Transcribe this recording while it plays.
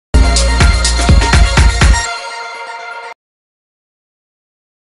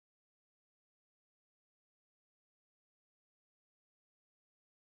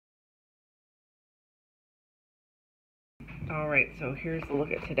Alright, so here's a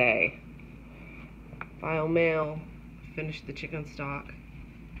look at today. File mail, finish the chicken stock,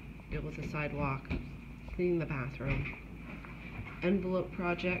 deal with the sidewalk, clean the bathroom, envelope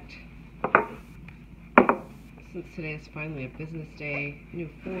project. Since today is finally a business day, new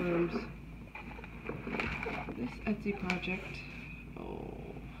forms, this Etsy project,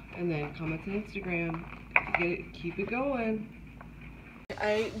 and then comments on Instagram. Keep it going.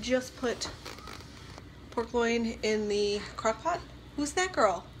 I just put pork loin in the crock pot. Who's that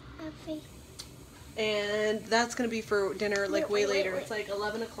girl? Happy. And that's gonna be for dinner like way later. It's like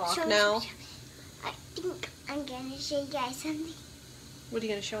 11 o'clock now. I think I'm gonna show you guys something. What are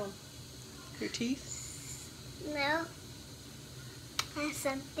you gonna show them? Your teeth? No. That's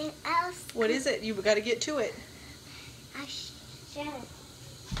something else. What is it? You've got to get to it. I'll show it.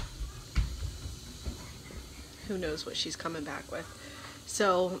 Who knows what she's coming back with.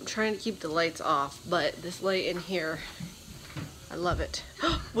 So I'm trying to keep the lights off, but this light in here, I love it.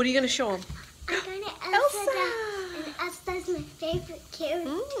 What are you gonna show them? I'm gonna Elsa. And Elsa's my favorite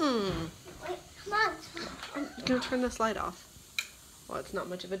character. Wait, come on. I'm gonna turn this light off. Well, it's not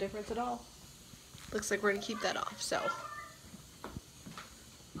much of a difference at all. Looks like we're gonna keep that off. So.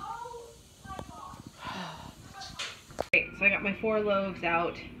 Great, so I got my 4 loaves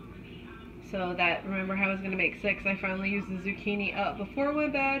out. So that, remember how I was going to make 6, I finally used the zucchini up before I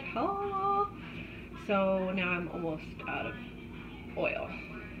went to bed. Oh. So now I'm almost out of oil.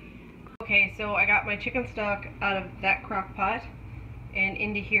 Okay, so I got my chicken stock out of that crock pot and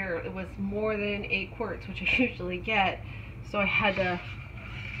into here. It was more than 8 quarts, which I usually get. So I had to,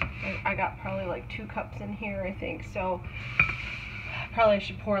 I got probably like 2 cups in here, I think. So probably I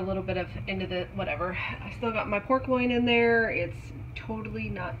should pour a little bit of into the whatever. I still got my pork loin in there. It's totally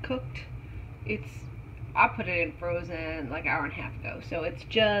not cooked. I put it in frozen like an hour and a half ago, so it's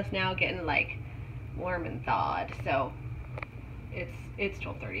just now getting like warm and thawed. So it's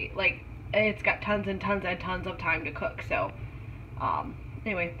 12:30. Like, it's got tons and tons and tons of time to cook. So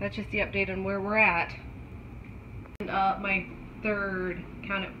anyway, that's just the update on where we're at. And my third,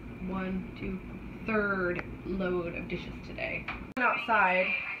 count it, 1, 2, third load of dishes today. Outside,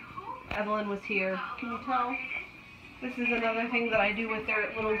 Evelyn was here. Can you tell? This is another thing that I do with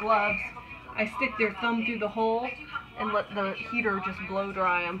their little gloves. I stick their thumb through the hole and let the heater just blow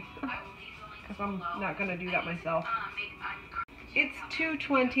dry them. Because I'm not going to do that myself. It's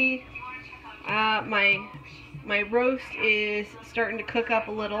 2:20. My roast is starting to cook up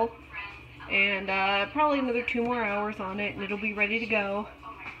a little. And probably another 2 more hours on it and it'll be ready to go.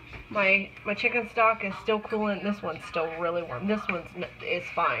 My chicken stock is still cooling. This one's still really warm. This one is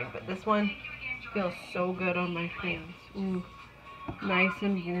fine, but this one feels so good on my hands. Ooh, nice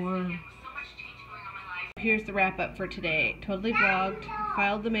and warm. Here's the wrap up for today. Totally vlogged,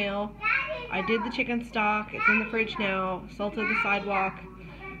 filed the mail, I did the chicken stock, it's in the fridge now, salted the sidewalk,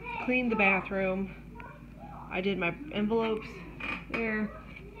 cleaned the bathroom, I did my envelopes there,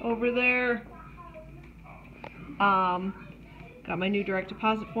 over there, got my new direct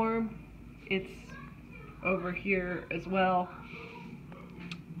deposit form, it's over here as well.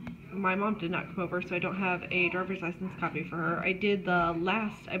 My mom did not come over, so I don't have a driver's license copy for her. I did the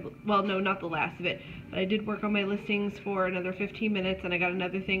last, well, no, not the last of it, but I did work on my listings for another 15 minutes, and I got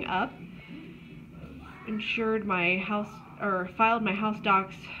another thing up. Insured my house, or filed my house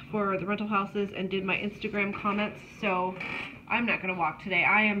docs for the rental houses, and did my Instagram comments, so I'm not going to walk today.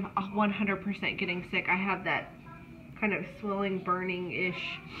 I am 100% getting sick. I have that kind of swelling,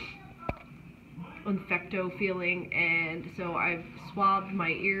 burning-ish infecto feeling, and so I've swabbed my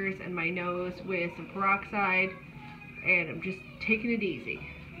ears and my nose with some peroxide, and I'm just taking it easy.